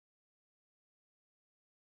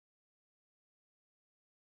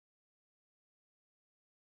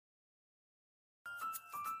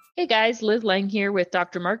Hey guys, Liz Lang here with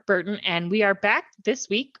Dr. Mark Burton, and we are back this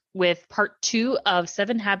week with part two of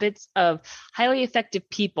Seven Habits of Highly Effective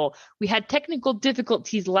People. We had technical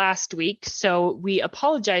difficulties last week, so we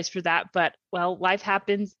apologize for that, but well, life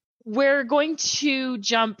happens. We're going to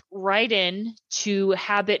jump right in to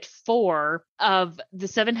habit four of the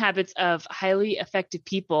seven habits of highly effective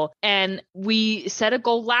people. And we set a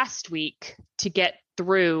goal last week to get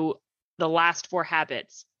through the last four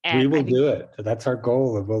habits. We And I will think do it. That's our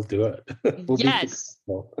goal, and we'll do it. We'll be yes.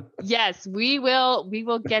 successful. Yes, we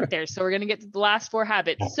will get there. So we're going to get to the last four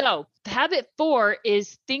habits. So, habit 4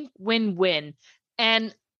 is think win-win.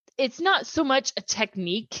 And it's not so much a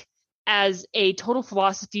technique as a total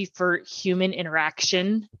philosophy for human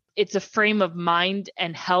interaction. It's a frame of mind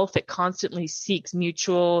and health that constantly seeks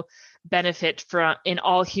mutual benefit from in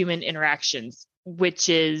all human interactions, which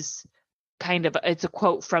is it's a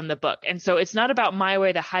quote from the book. And so it's not about my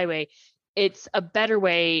way, the highway. It's a better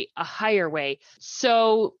way, a higher way.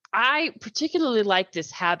 So I particularly like this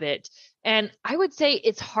habit. And I would say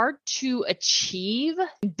it's hard to achieve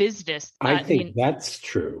in business. I think that's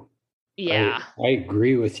true. Yeah. I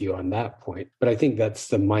agree with you on that point. But I think that's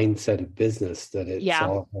the mindset of business, that it's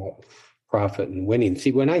all about profit and winning.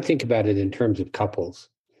 See, when I think about it in terms of couples,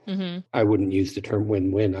 I wouldn't use the term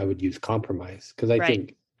win-win. I would use compromise. Because I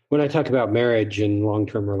think when I talk about marriage and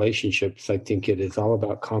long-term relationships, I think it is all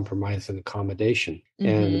about compromise and accommodation.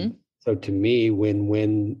 And so to me,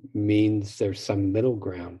 win-win means there's some middle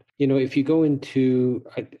ground. You know, if you go into,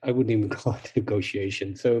 I wouldn't even call it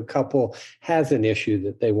negotiation. So a couple has an issue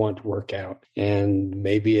that they want to work out. And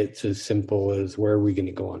maybe it's as simple as, where are we going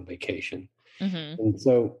to go on vacation? And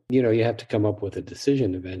so, you know, you have to come up with a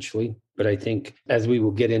decision eventually. But I think, as we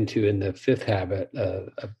will get into in the fifth habit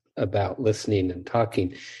about listening and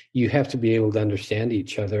talking, you have to be able to understand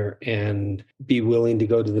each other and be willing to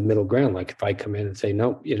go to the middle ground. Like if I come in and say,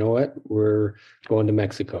 nope, you know what, we're going to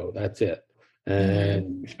Mexico, that's it.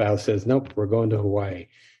 And your spouse says, nope, we're going to Hawaii.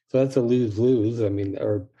 So that's a lose-lose. I mean,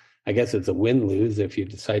 or I guess it's a win-lose if you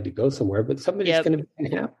decide to go somewhere, but somebody's going to be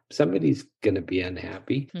unhappy. Somebody's going to be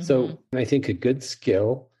unhappy. So I think a good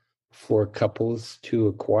skill for couples to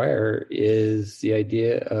acquire is the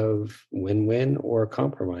idea of win-win or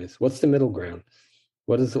compromise. What's the middle ground?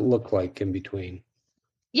 What does it look like in between?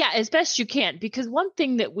 Yeah, as best you can. Because one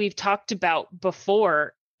thing that we've talked about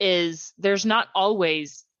before is there's not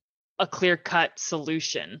always a clear-cut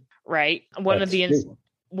solution, right? One of the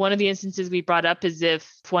instances we brought up is if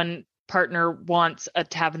one partner wants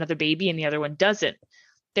to have another baby and the other one doesn't.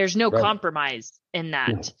 There's no compromise in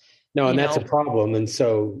that. No, and that's a problem. And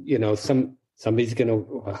so, you know, somebody's going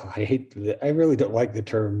to, I really don't like the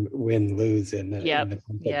term win-lose in the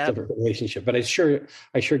context of a relationship, but I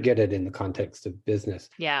sure get it in the context of business.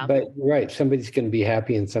 Yeah. But right, somebody's going to be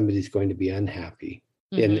happy and somebody's going to be unhappy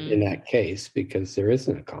in that case, because there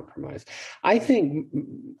isn't a compromise. I think,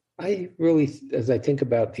 as I think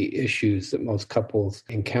about the issues that most couples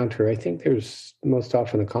encounter, I think there's most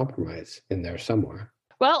often a compromise in there somewhere.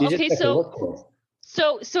 Well, okay,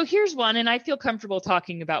 So here's one, and I feel comfortable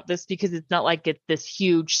talking about this because it's not like it's this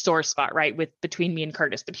huge sore spot, right, between me and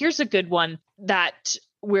Curtis. But here's a good one that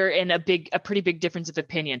we're in a pretty big difference of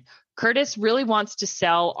opinion. Curtis really wants to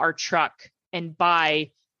sell our truck and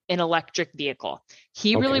buy an electric vehicle.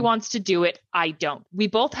 He really wants to do it. I don't. We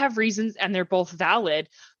both have reasons, and they're both valid.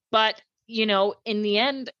 But, you know, in the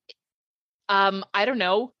end, I don't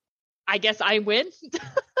know. I guess I win.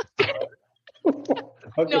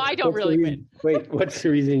 Okay, no, I don't really win. Wait, what's the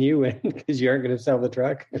reason you win? Because you aren't going to sell the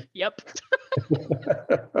truck? Yep.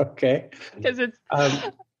 Okay. Because it's...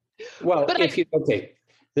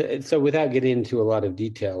 So without getting into a lot of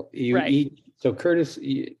detail, so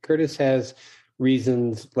Curtis has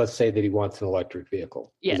reasons, let's say, that he wants an electric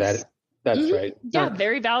vehicle. Yes. That's right. Yeah,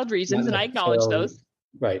 very valid reasons, and I acknowledge those.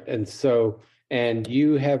 Right. And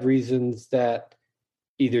you have reasons that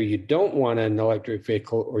either you don't want an electric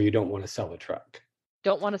vehicle or you don't want to sell the truck.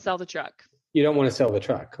 Don't want to sell the truck. You don't want to sell the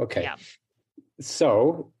truck. Okay. Yeah.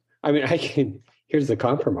 So, I mean, here's the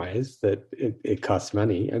compromise, that it costs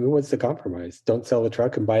money. I mean, what's the compromise? Don't sell the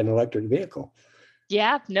truck and buy an electric vehicle.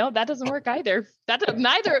 Yeah, no, that doesn't work either. That's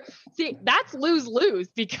lose-lose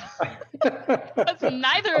because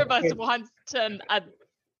neither of us wants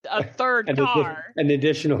a third car. An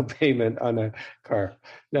additional payment on a car.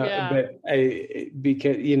 No,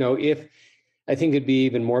 because, you know, I think it'd be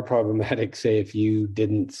even more problematic, say, if you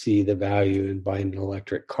didn't see the value in buying an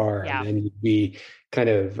electric car, and then you'd be kind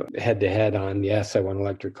of head to head on, yes, I want an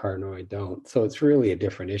electric car. No, I don't. So it's really a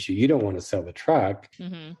different issue. You don't want to sell the truck,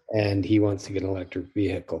 and he wants to get an electric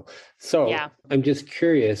vehicle. So I'm just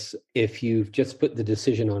curious if you've just put the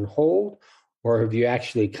decision on hold, Or have you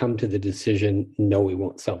actually come to the decision, no, we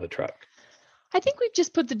won't sell the truck? I think we've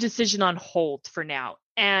just put the decision on hold for now.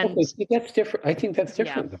 And okay, that's different. I think that's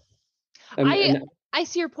different. Yeah. I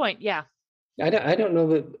see your point. Yeah. I don't know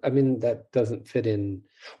that. I mean, that doesn't fit in.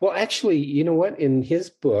 Well, actually, you know what? In his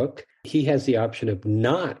book, he has the option of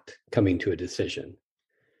not coming to a decision.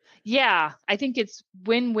 Yeah. I think it's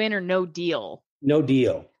win-win or no deal. No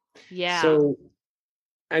deal. Yeah. So,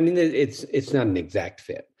 I mean, it's not an exact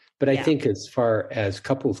fit. But I think as far as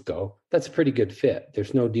couples go, that's a pretty good fit.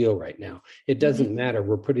 There's no deal right now. It doesn't matter.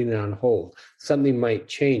 We're putting it on hold. Something might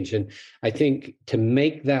change. And I think to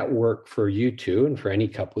make that work for you two and for any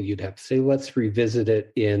couple, you'd have to say, let's revisit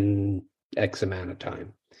it in X amount of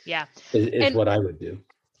time. Yeah. Is what I would do.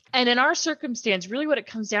 And in our circumstance, really what it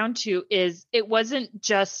comes down to is it wasn't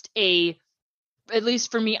just at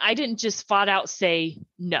least for me, I didn't just flat out say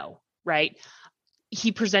no, right?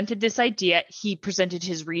 He presented this idea. He presented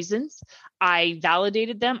his reasons. I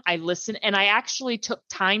validated them. I listened, and I actually took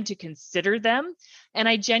time to consider them, and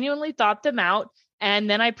I genuinely thought them out. And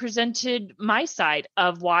then I presented my side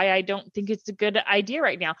of why I don't think it's a good idea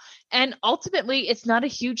right now. And ultimately, it's not a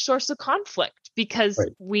huge source of conflict because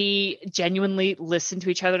we genuinely listen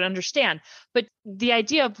to each other and understand. But the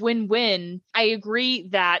idea of win-win, I agree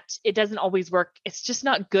that it doesn't always work. It's just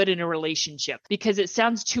not good in a relationship because it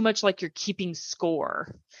sounds too much like you're keeping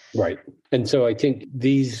score. Right. And so I think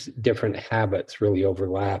these different habits really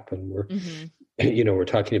overlap, and we're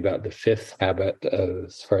talking about the fifth habit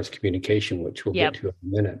as far as communication, which we'll get to in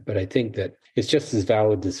a minute. But I think that it's just as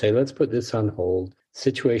valid to say, let's put this on hold.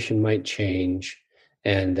 Situation might change,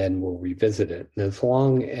 and then we'll revisit it. And as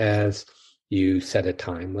long as you set a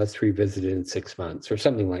time, let's revisit it in 6 months or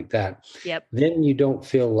something like that. Then you don't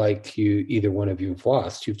feel like either one of you have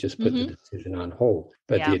lost. You've just put the decision on hold.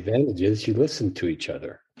 But the advantage is you listen to each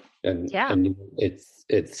other. And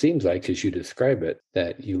it seems like, as you describe it,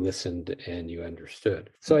 that you listened and you understood.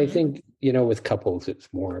 So I think, with couples, it's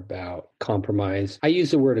more about compromise. I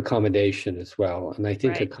use the word accommodation as well. And I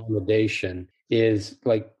think accommodation is,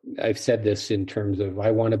 like I've said this in terms of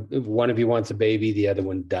one of you wants a baby, the other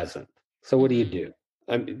one doesn't. So what do you do?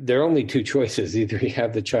 There are only two choices. Either you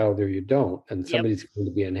have the child or you don't, and somebody's going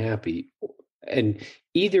to be unhappy. And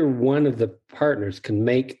either one of the partners can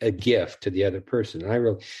make a gift to the other person. And I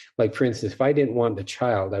really, like, for instance, if I didn't want the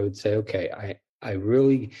child, I would say, okay, I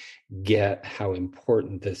really get how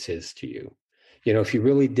important this is to you. If you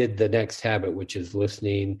really did the next habit, which is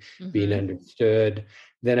listening, being understood,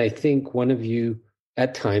 then I think one of you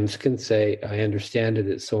at times can say, I understand it.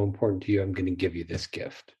 It's so important to you. I'm going to give you this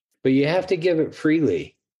gift. But you have to give it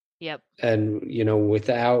freely. And,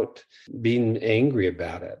 without being angry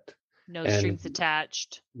about it. No strings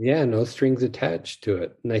attached. Yeah, no strings attached to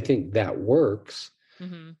it. And I think that works.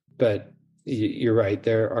 But you're right.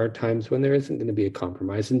 There are times when there isn't going to be a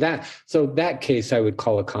compromise. And that case I would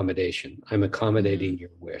call accommodation. I'm accommodating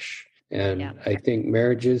your wish. And I think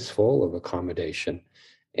marriage is full of accommodation.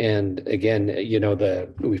 And again,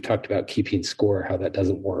 we've talked about keeping score, how that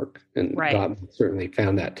doesn't work. And Bob certainly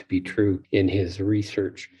found that to be true in his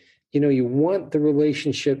research. You want the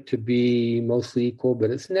relationship to be mostly equal, but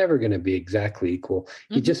it's never going to be exactly equal.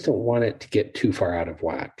 You just don't want it to get too far out of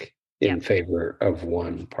whack in favor of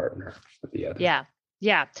one partner or the other.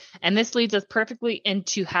 Yeah. And this leads us perfectly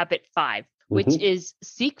into habit 5, which is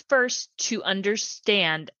seek first to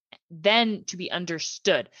understand, then to be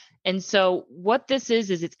understood. And so what this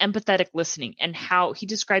is it's empathetic listening, and how he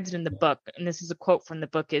describes it in the book. And this is a quote from the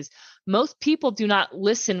book is, most people do not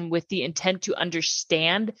listen with the intent to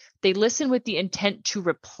understand. They listen with the intent to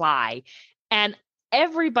reply. And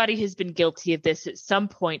everybody has been guilty of this at some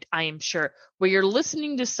point, I am sure, where you're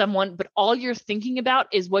listening to someone, but all you're thinking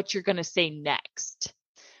about is what you're going to say next.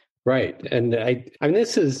 Right. And I mean,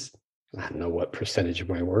 this is, I don't know what percentage of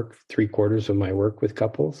my work, 3/4 of my work with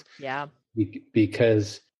couples. Yeah.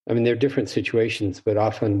 Because there are different situations, but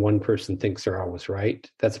often one person thinks they're always right.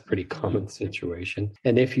 That's a pretty common situation.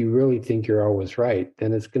 And if you really think you're always right,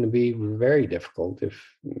 then it's going to be very difficult, if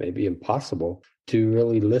maybe impossible, to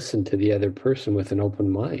really listen to the other person with an open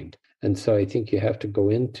mind. And so I think you have to go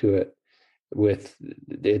into it with,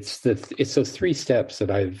 it's those 3 steps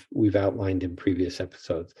that we've outlined in previous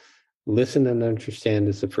episodes. Listen and understand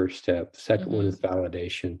is the first step. The second one is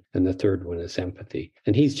validation. And the third one is empathy.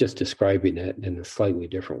 And he's just describing it in a slightly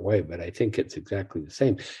different way, but I think it's exactly the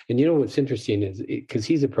same. And what's interesting is because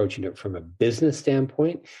he's approaching it from a business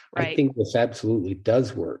standpoint, I think this absolutely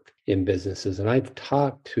does work in businesses. And I've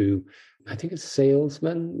talked to I think it's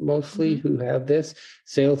salesmen mostly who have this.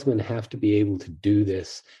 Salesmen have to be able to do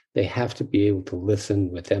this. They have to be able to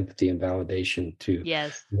listen with empathy and validation to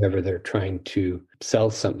whoever they're trying to sell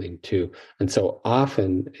something to. And so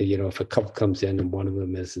often, if a couple comes in and one of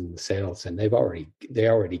them is in sales and they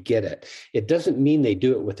already get it. It doesn't mean they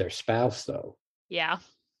do it with their spouse though. Yeah.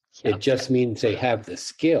 It just means they have the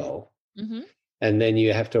skill. And then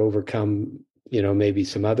you have to overcome maybe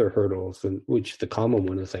some other hurdles, and which the common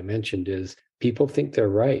one, as I mentioned, is people think they're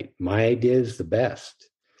right. My idea is the best.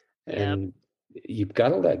 And you've got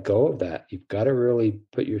to let go of that. You've got to really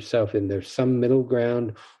put yourself in there, some middle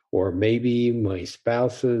ground, or maybe my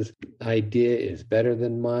spouse's idea is better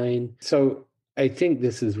than mine. So I think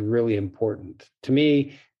this is really important. To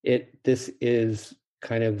me, this is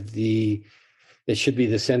kind of it should be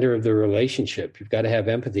the center of the relationship. You've got to have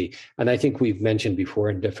empathy. And I think we've mentioned before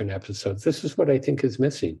in different episodes, this is what I think is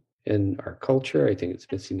missing in our culture. I think it's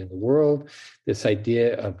missing in the world, this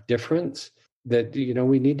idea of difference, that,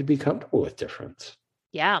 we need to be comfortable with difference.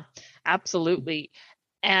 Yeah, absolutely.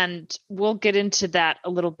 And we'll get into that a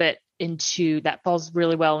little bit that falls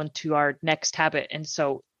really well into our next habit. And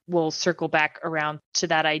so we'll circle back around to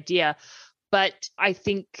that idea. But I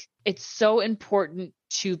think it's so important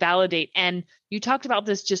to validate. And you talked about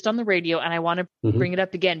this just on the radio, and I want to bring it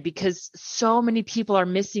up again because so many people are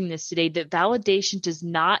missing this today, that validation does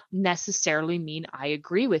not necessarily mean I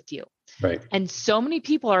agree with you. Right. And so many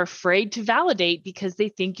people are afraid to validate because they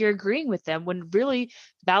think you're agreeing with them, when really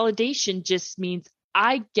validation just means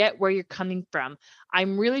I get where you're coming from.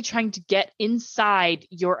 I'm really trying to get inside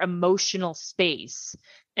your emotional space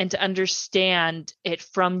and to understand it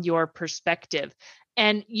from your perspective.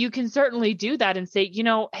 And you can certainly do that and say,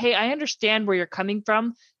 hey, I understand where you're coming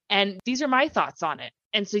from, and these are my thoughts on it.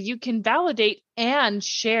 And so you can validate and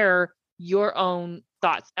share your own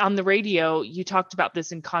thoughts. On the radio, you talked about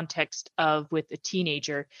this in context of with a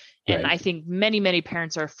teenager. And I think many, many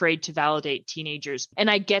parents are afraid to validate teenagers. And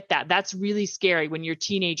I get that. That's really scary when your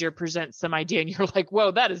teenager presents some idea and you're like,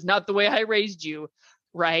 whoa, that is not the way I raised you.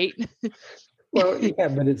 Right. Well, yeah,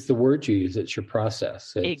 but it's the word you use. It's your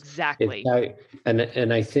process. Exactly.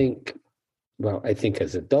 And I think, I think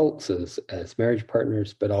as adults, as marriage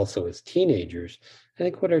partners, but also as teenagers, I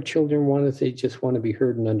think what our children want is they just want to be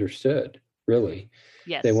heard and understood, really.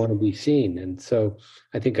 Yes. They want to be seen. And so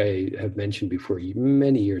I think I have mentioned before,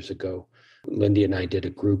 many years ago, Lindy and I did a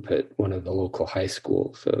group at one of the local high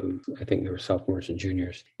schools. So I think they were sophomores and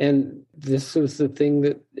juniors. And this was the thing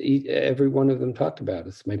that every one of them talked about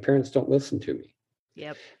is my parents don't listen to me.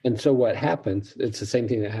 Yep. And so what happens, it's the same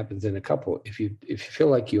thing that happens in a couple. If you feel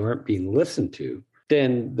like you aren't being listened to,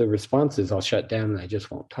 then the response is I'll shut down and I just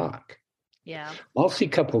won't talk. Yeah. I'll see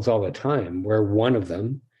couples all the time where one of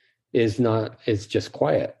them is just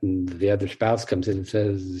quiet and the other spouse comes in and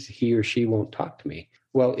says he or she won't talk to me.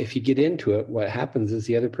 Well, if you get into it, what happens is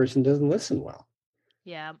the other person doesn't listen well.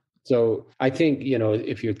 Yeah. So I think,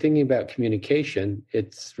 if you're thinking about communication,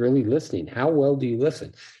 it's really listening. How well do you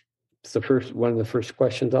listen? It's one of the first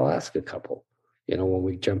questions I'll ask a couple, when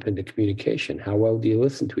we jump into communication. How well do you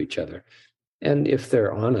listen to each other? And if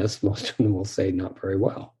they're honest, most of them will say not very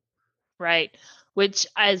well. Right. Which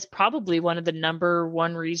is probably one of the number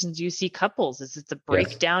one reasons you see couples is it's a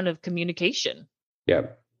breakdown of communication. Yeah.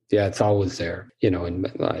 Yeah, it's always there,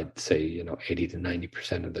 and I'd say, 80 to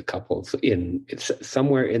 90% of the couples it's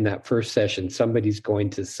somewhere in that first session, somebody's going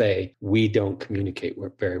to say, we don't communicate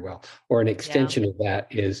very well. Or an extension of that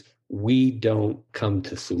is we don't come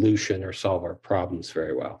to solution or solve our problems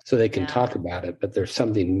very well. So they can talk about it, but there's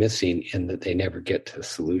something missing in that they never get to a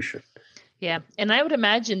solution. Yeah. And I would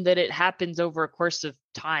imagine that it happens over a course of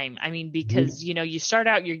time. I mean, because, you start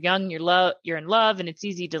out, you're young, you're in love, and it's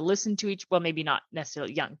easy to listen to maybe not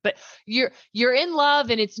necessarily young, but you're in love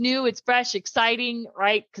and it's new, it's fresh, exciting,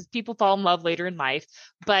 right? Because people fall in love later in life,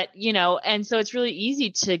 but, and so it's really easy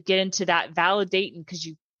to get into that validating because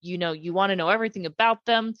you want to know everything about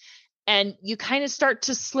them. And you kind of start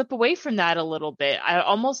to slip away from that a little bit.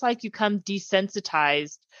 Almost like you come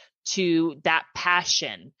desensitized to that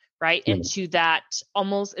passion. Right. And to that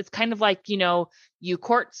almost, it's kind of like, you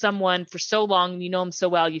court someone for so long, you know them so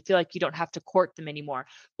well, you feel like you don't have to court them anymore.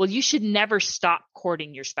 Well, you should never stop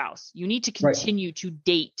courting your spouse. You need to continue to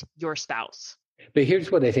date your spouse. But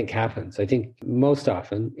here's what I think happens. I think most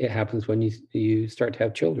often it happens when you start to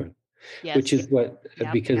have children, which is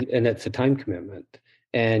and it's a time commitment.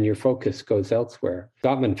 and your focus goes elsewhere.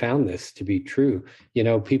 Gottman found this to be true.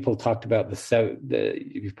 People talked about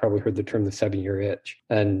you've probably heard the term the 7-year itch.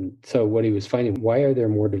 And so what he was finding, why are there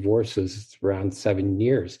more divorces around 7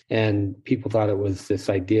 years? And people thought it was this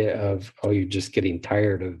idea of, you're just getting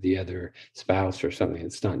tired of the other spouse or something.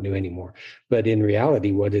 It's not new anymore. But in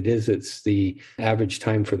reality, what it is, it's the average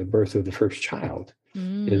time for the birth of the first child.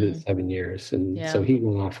 Is it 7 years? And so he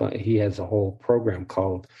went off, he has a whole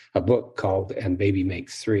book called And Baby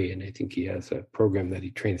Makes Three. And I think he has a program that he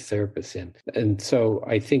trains therapists in. And so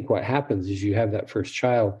I think what happens is you have that first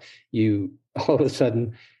child, all of a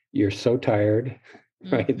sudden you're so tired,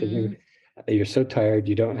 right? Mm-hmm. You're so tired,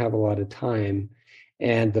 you don't have a lot of time.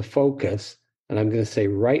 And the focus, and I'm going to say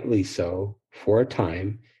rightly so, for a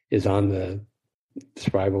time, is on the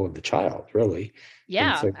survival of the child, really.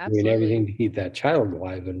 Yeah, so absolutely. Doing everything to keep that child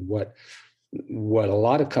alive. And what a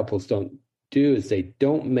lot of couples don't do is they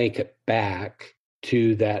don't make it back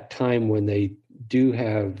to that time when they do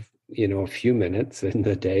have, a few minutes in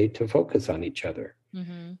the day to focus on each other.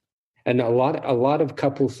 Mm-hmm. And a lot of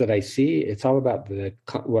couples that I see, it's all about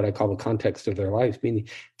what I call the context of their lives, meaning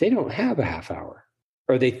they don't have a half hour,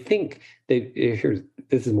 or they think this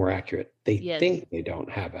is more accurate. They think they don't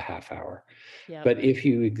have a half hour. Yep. But if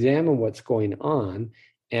you examine what's going on,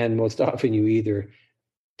 and most often you either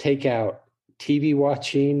take out TV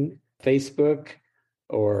watching, Facebook,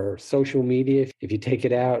 or social media, if you take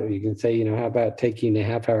it out, you can say, how about taking a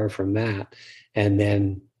half hour from that and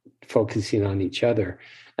then focusing on each other?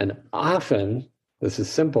 And often, this is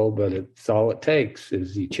simple, but it's all it takes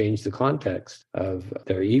is you change the context of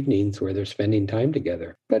their evenings where they're spending time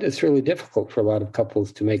together. But it's really difficult for a lot of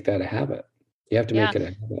couples to make that a habit. You have to make it a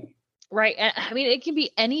habit. Right. I mean, it can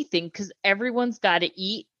be anything because everyone's got to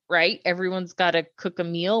eat, right? Everyone's got to cook a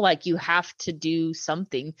meal. Like you have to do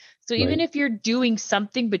something. So even if you're doing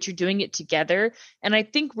something, but you're doing it together. And I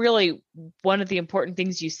think really one of the important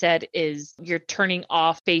things you said is you're turning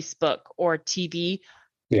off Facebook or TV.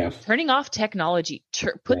 Yeah. Turning off technology,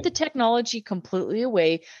 put the technology completely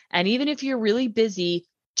away. And even if you're really busy,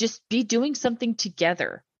 just be doing something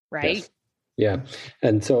together, right? Yes. Yeah.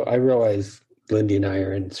 And so I realize Lindy and I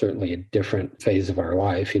are in certainly a different phase of our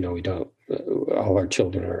life. We don't, all our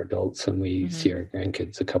children are adults and we see our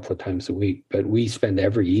grandkids a couple of times a week, but we spend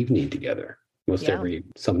every evening together,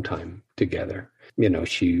 sometime together.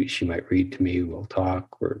 She might read to me, we'll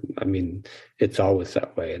talk, it's always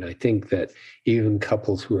that way. And I think that even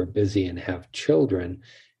couples who are busy and have children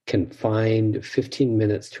can find 15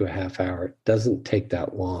 minutes to a half hour. It doesn't take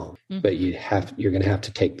that long, but you're going to have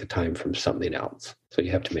to take the time from something else. So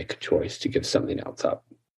you have to make a choice to give something else up.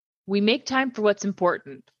 We make time for what's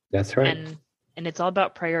important. That's right. And it's all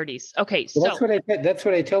about priorities. Okay. Well, so that's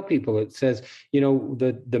what I tell people. It says,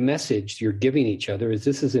 the message you're giving each other is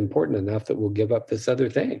this is important enough that we'll give up this other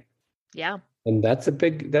thing. Yeah. And that's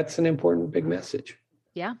an important big message.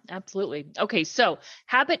 Yeah, absolutely. Okay. So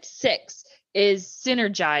habit 6 is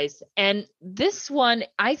synergize. And this one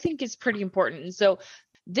I think is pretty important. And so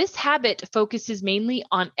this habit focuses mainly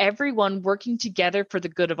on everyone working together for the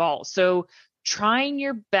good of all. So trying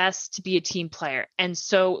your best to be a team player. And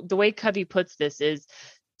so the way Covey puts this is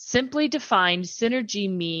simply defined, synergy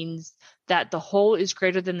means that the whole is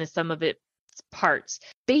greater than the sum of its parts.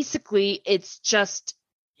 Basically, it's just,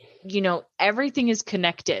 everything is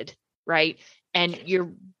connected, right? And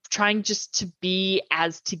you're trying just to be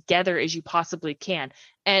as together as you possibly can.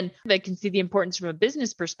 And I can see the importance from a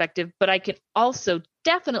business perspective, but I can also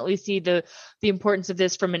definitely see the importance of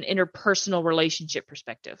this from an interpersonal relationship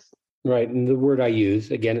perspective. Right. And the word I use,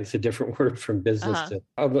 again, it's a different word from business.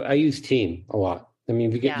 I use team a lot.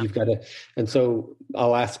 You've got to, and so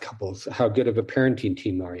I'll ask couples, how good of a parenting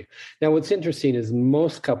team are you? Now, what's interesting is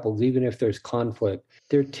most couples, even if there's conflict,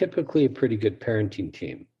 they're typically a pretty good parenting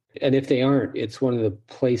team. And if they aren't, it's one of the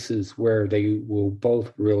places where they will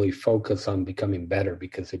both really focus on becoming better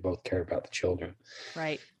because they both care about the children.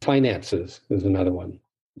 Right. Finances is another one.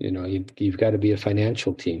 You've got to be a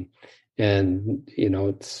financial team. And,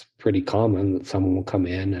 it's pretty common that someone will come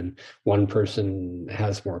in and one person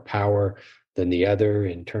has more power than the other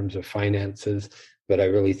in terms of finances. But I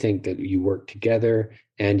really think that you work together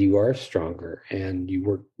and you are stronger and you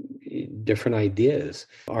work, different ideas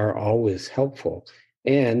are always helpful.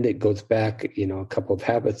 And it goes back, a couple of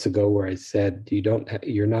habits ago where I said,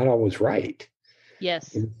 you're not always right.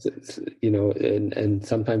 Yes. And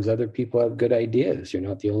sometimes other people have good ideas. You're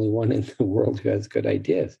not the only one in the world who has good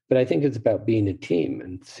ideas. But I think it's about being a team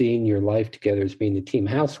and seeing your life together as being a team.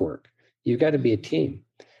 Housework, you've got to be a team.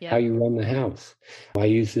 how you run the house. I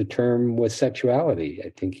use the term with sexuality.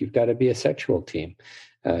 I think you've got to be a sexual team.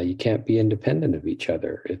 You can't be independent of each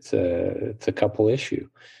other. It's a couple issue.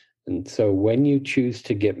 And so when you choose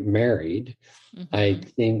to get married, I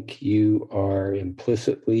think you are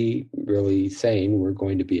implicitly really saying we're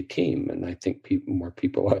going to be a team. And I think more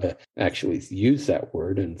people ought to actually use that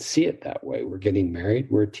word and see it that way. We're getting married.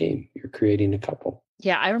 We're a team. You're creating a couple.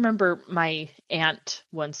 Yeah, I remember my aunt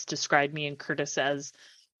once described me and Curtis as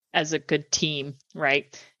a good team,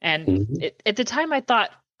 right? And at the time I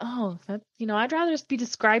thought, I'd rather just be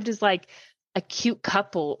described as like a cute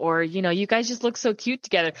couple, or, you guys just look so cute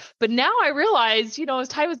together. But now I realize, as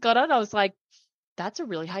time has gone on, I was like, that's a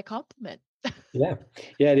really high compliment. Yeah,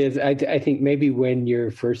 it is. I think maybe when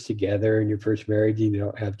you're first together and you're first married, you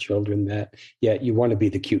don't have children, you want to be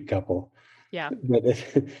the cute couple. Yeah. But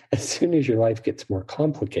as soon as your life gets more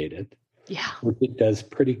complicated,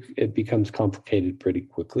 it becomes complicated pretty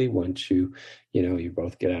quickly once you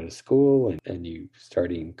both get out of school and you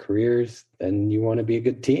starting careers, then you want to be a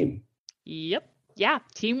good team. Yep. Yeah.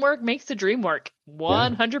 Teamwork makes the dream work.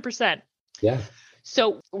 100%. Yeah.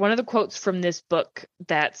 So one of the quotes from this book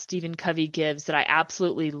that Stephen Covey gives that I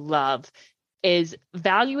absolutely love is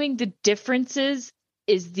valuing the differences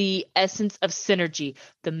is the essence of synergy,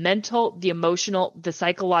 the mental, the emotional, the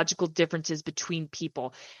psychological differences between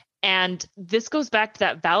people. And this goes back to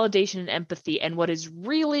that validation and empathy. And what is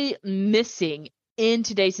really missing in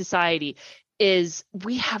today's society is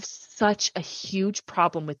we have such a huge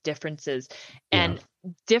problem with differences. And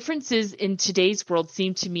differences in today's world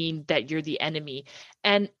seem to mean that you're the enemy.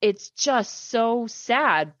 And it's just so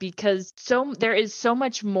sad because there is so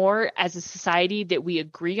much more as a society that we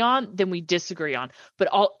agree on than we disagree on. But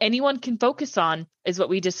all anyone can focus on is what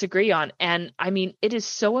we disagree on. And I mean, it is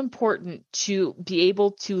so important to be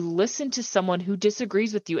able to listen to someone who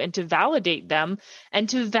disagrees with you and to validate them and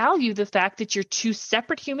to value the fact that you're two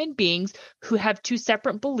separate human beings who have two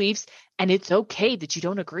separate beliefs, and it's okay that you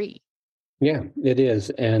don't agree. Yeah, it is.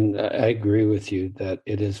 And I agree with you that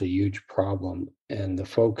it is a huge problem. And the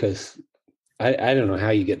focus, I don't know how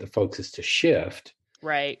you get the focus to shift.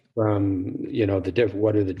 Right. From,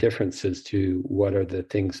 what are the differences to what are the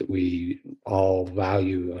things that we all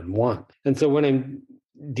value and want. And so when I'm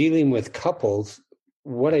dealing with couples,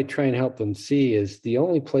 what I try and help them see is the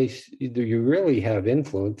only place you really have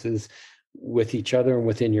influence is with each other and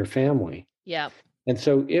within your family. Yeah. And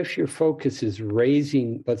so if your focus is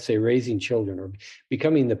raising children or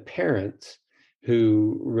becoming the parents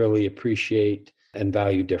who really appreciate and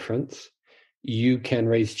value difference, you can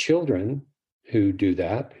raise children who do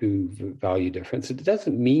that, who value difference. It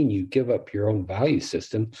doesn't mean you give up your own value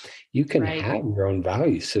system. You can have your own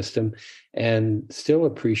value system and still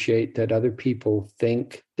appreciate that other people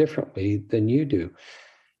think differently than you do.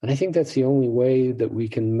 And I think that's the only way that we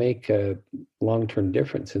can make a long-term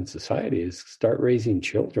difference in society is start raising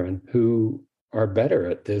children who are better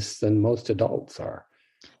at this than most adults are,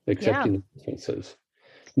 accepting the differences.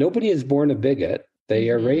 Nobody is born a bigot. They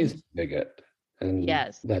are raised a bigot. And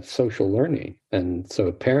that's social learning. And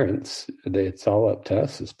so parents, it's all up to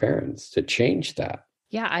us as parents to change that.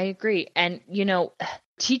 Yeah, I agree. And,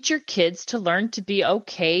 teach your kids to learn to be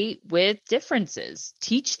okay with differences.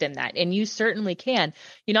 Teach them that. And you certainly can.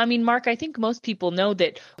 Mark, I think most people know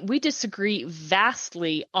that we disagree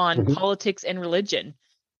vastly on politics and religion.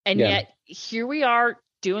 And yet here we are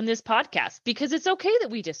doing this podcast because it's okay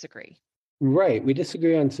that we disagree. Right. We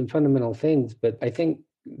disagree on some fundamental things, but I think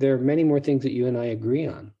there are many more things that you and I agree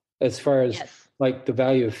on as far as like the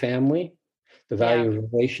value of family, the value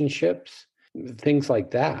of relationships, things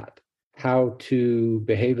like that. How to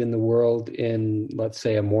behave in the world in, let's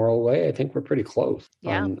say, a moral way. I think we're pretty close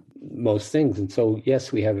on most things. And so,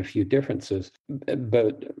 yes, we have a few differences,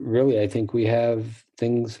 but really, I think we have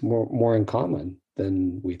things more in common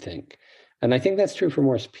than we think. And I think that's true for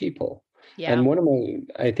most people. Yeah. And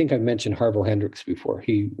I think I've mentioned Harville Hendrix before.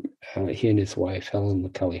 He and his wife, Helen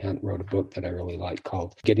McCully Hunt, wrote a book that I really like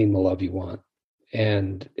called Getting the Love You Want.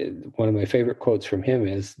 And one of my favorite quotes from him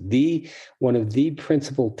is one of the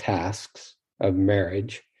principal tasks of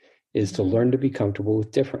marriage is to learn to be comfortable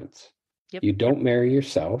with difference. Yep. You don't marry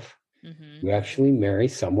yourself. You actually marry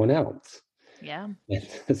someone else. Yeah.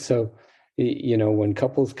 And so, when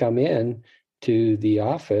couples come in to the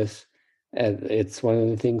office, it's one of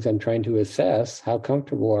the things I'm trying to assess. How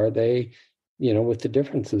comfortable are they, with the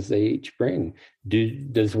differences they each bring?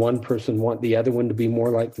 Does one person want the other one to be more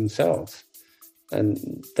like themselves?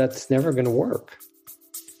 And that's never going to work.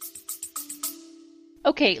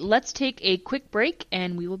 Okay, let's take a quick break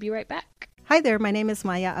and we will be right back. Hi there, my name is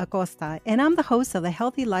Maya Acosta, and I'm the host of the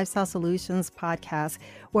Healthy Lifestyle Solutions podcast,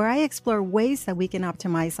 where I explore ways that we can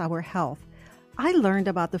optimize our health. I learned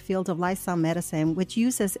about the field of lifestyle medicine, which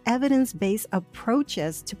uses evidence-based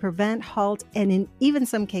approaches to prevent, halt, and in even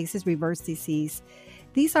some cases, reverse disease.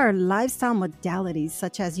 These are lifestyle modalities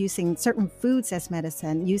such as using certain foods as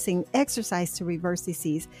medicine, using exercise to reverse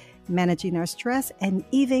disease, managing our stress, and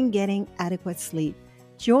even getting adequate sleep.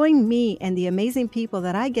 Join me and the amazing people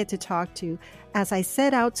that I get to talk to as I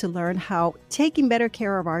set out to learn how taking better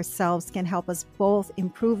care of ourselves can help us both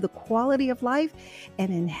improve the quality of life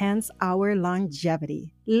and enhance our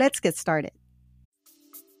longevity. Let's get started.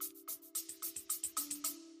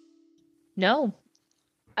 No.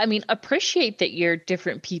 I mean, appreciate that you're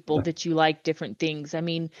different people, that you like different things. I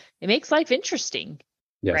mean, it makes life interesting.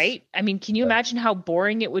 Yes. Right? I mean, can you imagine how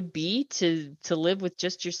boring it would be to live with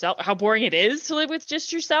just yourself? How boring it is to live with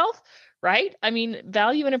just yourself, right? I mean,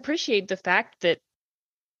 value and appreciate the fact that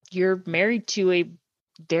you're married to a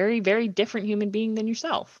very, very different human being than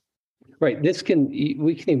yourself. Right. We can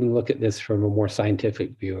even look at this from a more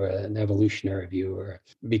scientific view, an evolutionary view,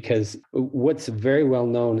 because what's very well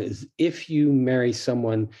known is if you marry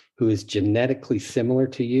someone who is genetically similar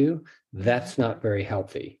to you, that's not very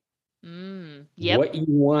healthy. Yep. What you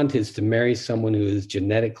want is to marry someone who is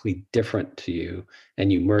genetically different to you,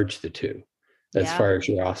 and you merge the two as far as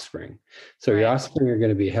your offspring. So your offspring are going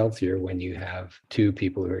to be healthier when you have two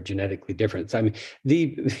people who are genetically different. So, I mean,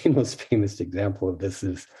 the most famous example of this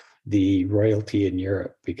is the royalty in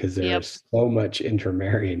Europe, because there's so much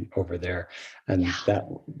intermarrying over there, and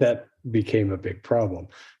that became a big problem.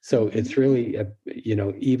 So it's really,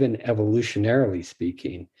 even evolutionarily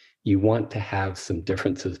speaking, you want to have some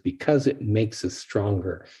differences because it makes us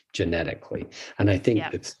stronger genetically. And I think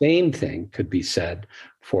the same thing could be said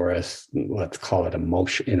for us, let's call it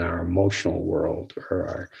emotion, in our emotional world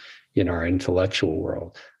or in our intellectual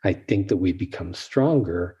world. I think that we become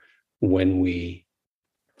stronger when we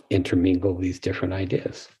intermingle these different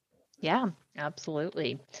ideas. Yeah,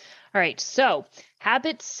 absolutely. All right. So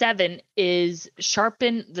habit 7 is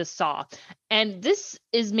sharpen the saw. And this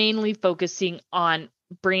is mainly focusing on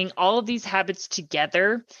bringing all of these habits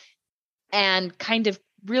together, and kind of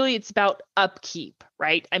really it's about upkeep,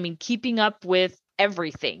 right? I mean, keeping up with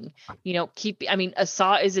everything, a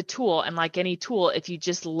saw is a tool, and like any tool, if you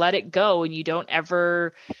just let it go and you don't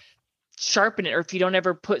ever sharpen it, or if you don't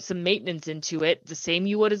ever put some maintenance into it, the same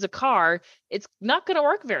you would as a car, it's not going to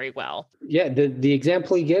work very well. Yeah. The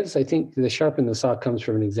example he gives, I think the sharpen the saw comes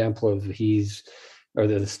from an example of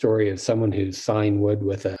the story of someone who's sawing wood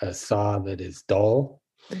with a saw that is dull.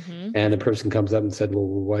 And the person comes up and said, well,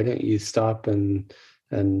 why don't you stop and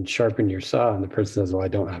sharpen your saw? And the person says, well, I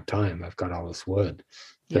don't have time. I've got all this wood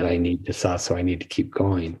that I need to saw, so I need to keep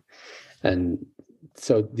going. And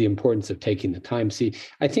so the importance of taking the time. See,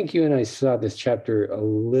 I think you and I saw this chapter a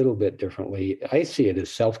little bit differently. I see it as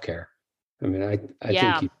self-care. I mean, I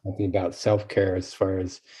think he's talking about self-care as far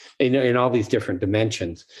as, in all these different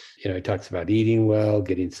dimensions. He talks about eating well,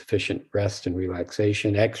 getting sufficient rest and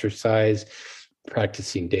relaxation, exercise,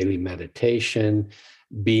 practicing daily meditation,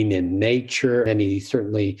 being in nature. And he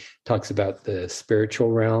certainly talks about the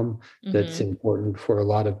spiritual realm that's important for a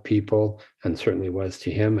lot of people, and certainly was to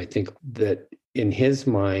him. I think that in his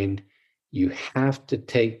mind, you have to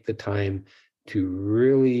take the time to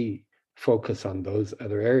really focus on those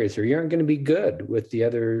other areas, or you aren't going to be good with the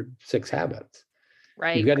other 6 habits.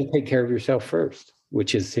 Right. You've got to take care of yourself first,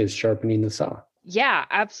 which is his sharpening the saw. Yeah,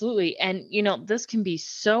 absolutely. And, this can be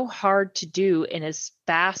so hard to do in a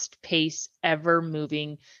fast-paced,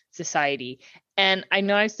 ever-moving society. And I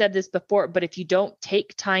know I've said this before, but if you don't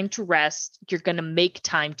take time to rest, you're going to make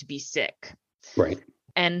time to be sick. Right.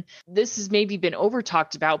 And this has maybe been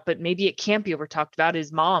over-talked about, but maybe it can't be over-talked about,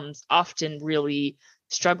 as moms often really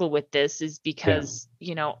struggle with this, is because,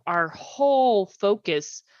 our whole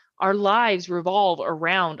focus, our lives revolve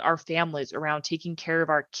around our families, around taking care of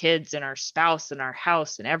our kids and our spouse and our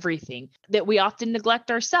house and everything, that we often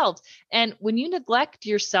neglect ourselves. And when you neglect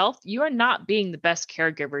yourself, you are not being the best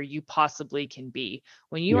caregiver you possibly can be.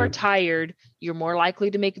 When you are tired, you're more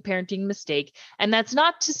likely to make a parenting mistake. And that's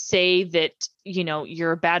not to say that,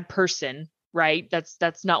 you're a bad person, right?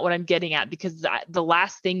 That's not what I'm getting at, because the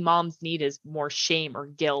last thing moms need is more shame or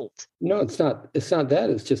guilt. No, it's not that.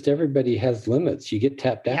 It's just everybody has limits. You get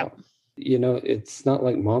tapped out. It's not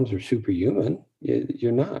like moms are superhuman.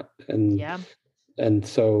 You're not. And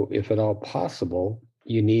so if at all possible,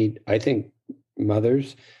 I think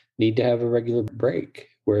mothers need to have a regular break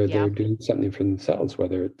where they're doing something for themselves,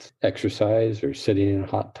 whether it's exercise or sitting in a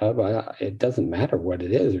hot tub. It doesn't matter what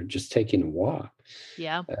it is, or just taking a walk.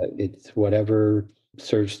 Yeah. It's whatever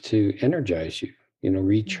serves to energize you,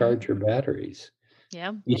 recharge your batteries.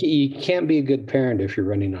 Yeah. You can't be a good parent if you're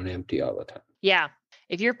running on empty all the time. Yeah.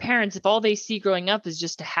 If your parents, if all they see growing up is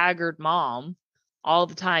just a haggard mom all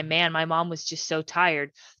the time, man, my mom was just so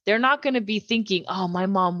tired. They're not going to be thinking, oh, my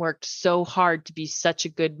mom worked so hard to be such a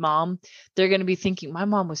good mom. They're going to be thinking, my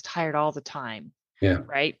mom was tired all the time. Yeah.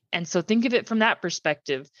 Right. And so think of it from that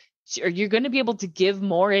perspective. You're going to be able to give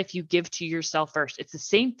more if you give to yourself first. It's the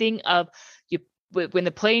same thing of when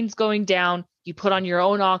the plane's going down, you put on your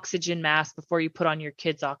own oxygen mask before you put on your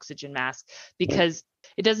kid's oxygen mask, because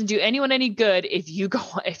it doesn't do anyone any good if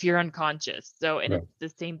you're unconscious. So, and it's the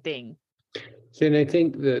same thing. And I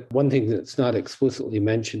think that one thing that's not explicitly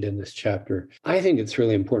mentioned in this chapter, I think it's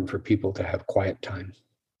really important for people to have quiet time.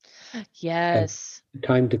 Yes.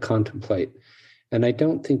 Time to contemplate. And I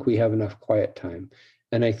don't think we have enough quiet time.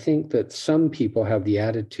 And I think that some people have the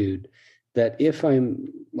attitude that if I'm,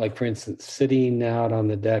 like, for instance, sitting out on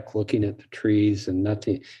the deck looking at the trees and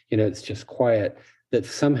nothing, it's just quiet, that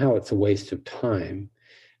somehow it's a waste of time,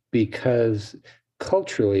 because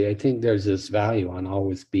culturally, I think there's this value on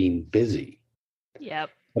always being busy.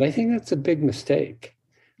 Yep. But I think that's a big mistake,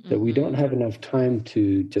 that we don't have enough time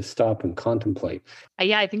to just stop and contemplate.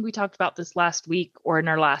 Yeah, I think we talked about this last week, or in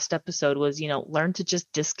our last episode, was, learn to just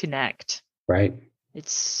disconnect. Right.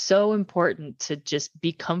 It's so important to just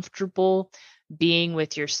be comfortable being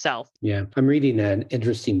with yourself. Yeah. I'm reading an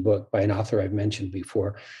interesting book by an author I've mentioned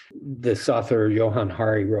before. This author, Johann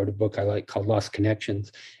Hari, wrote a book I like called Lost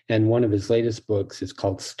Connections. And one of his latest books is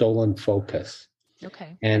called Stolen Focus.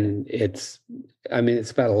 Okay. And it's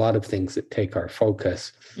about a lot of things that take our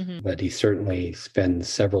focus, but he certainly spends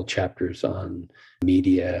several chapters on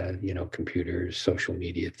media, computers, social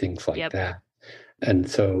media, things like that. And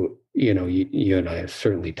so, you and I have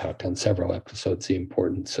certainly talked on several episodes the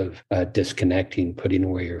importance of disconnecting, putting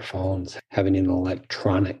away your phones, having an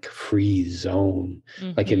electronic free zone,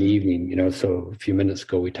 like in the evening, so a few minutes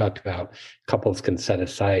ago, we talked about couples can set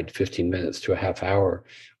aside 15 minutes to a half hour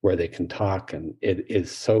where they can talk. And it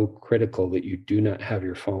is so critical that you do not have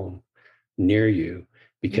your phone near you,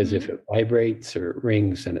 because if it vibrates or it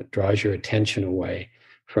rings, and it draws your attention away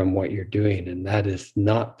from what you're doing. And that is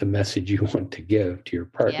not the message you want to give to your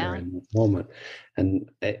partner in that moment. And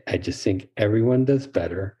I just think everyone does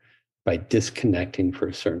better by disconnecting for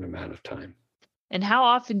a certain amount of time. And how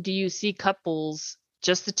often do you see couples,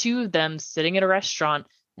 just the two of them, sitting at a restaurant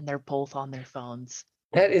and they're both on their phones?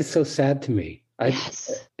 That is so sad to me.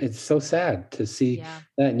 Yes. It's so sad to see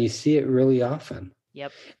that. And you see it really often.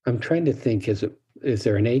 Yep. I'm trying to think, is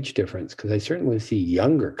there an age difference? Because I certainly see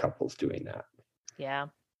younger couples doing that. Yeah.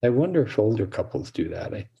 I wonder if older couples do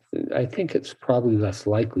that. I think it's probably less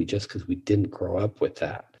likely, just because we didn't grow up with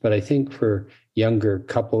that. But I think for younger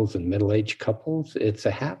couples and middle-aged couples, it's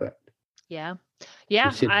a habit. Yeah. Yeah.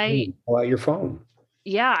 Pull out your phone.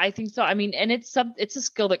 Yeah, I think so. And it's a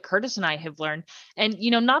skill that Curtis and I have learned. And,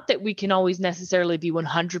 not that we can always necessarily be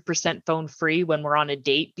 100% phone free when we're on a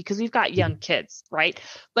date, because we've got young kids, right?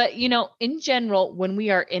 But, in general, when we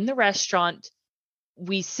are in the restaurant,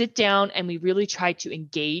 we sit down and we really try to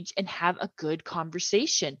engage and have a good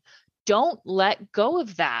conversation. Don't let go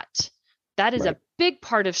of that. That is a big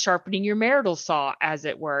part of sharpening your marital saw, as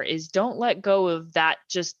it were, is don't let go of that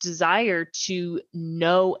just desire to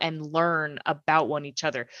know and learn about each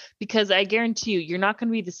other. Because I guarantee you're not going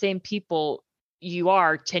to be the same people you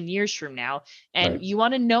are 10 years from now. And you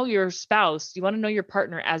want to know your spouse, you want to know your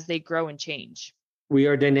partner as they grow and change. We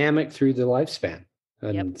are dynamic through the lifespan.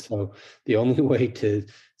 And so the only way to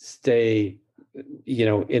stay,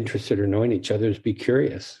 interested or knowing each other is be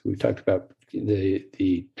curious. We've talked about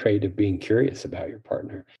the trait of being curious about your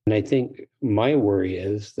partner. And I think my worry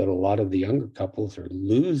is that a lot of the younger couples are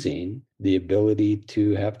losing the ability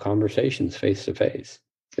to have conversations face to face.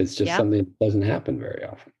 It's just something that doesn't happen very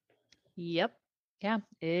often. Yep. Yeah,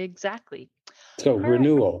 exactly. So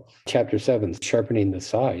renewal, chapter 7, sharpening the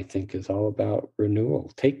saw, I think, is all about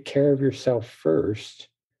renewal. Take care of yourself first,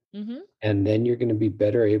 and then you're going to be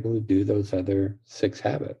better able to do those other 6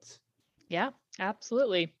 habits. Yeah,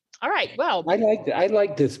 absolutely. All right. Well, I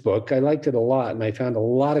liked this book. I liked it a lot, and I found a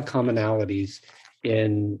lot of commonalities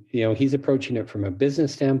in, he's approaching it from a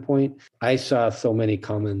business standpoint. I saw so many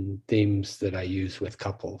common themes that I use with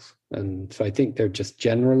couples. And so I think they're just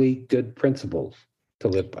generally good principles to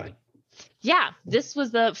live by. Yeah, this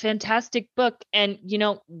was a fantastic book. And,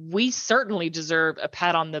 we certainly deserve a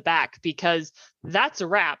pat on the back, because that's a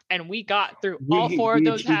wrap. And we got through all 4 of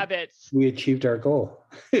those habits. We achieved our goal.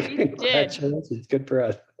 We did. Congratulations. Good for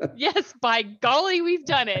us. Yes, by golly, we've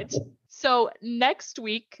done it. So next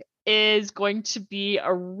week, is going to be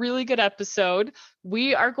a really good episode.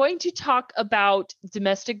 We are going to talk about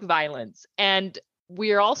domestic violence, and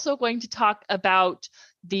we are also going to talk about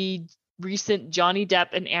the recent Johnny Depp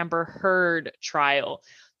and Amber Heard trial.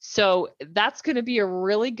 So that's going to be a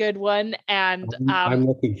really good one. And I'm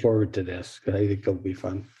looking forward to this because I think it'll be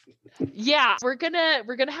fun. Yeah, we're gonna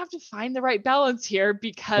have to find the right balance here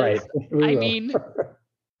because I mean,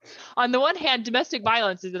 on the one hand, domestic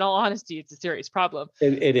violence is, in all honesty, it's a serious problem.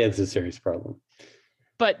 It is a serious problem.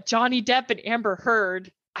 But Johnny Depp and Amber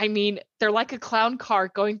Heard, I mean, they're like a clown car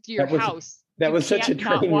going through your house. That was such a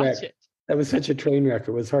train wreck. That was such a train wreck.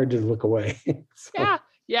 It was hard to look away.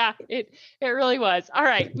 Yeah, it really was. All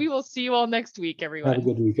right, we will see you all next week, everyone. Have a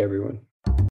good week, everyone.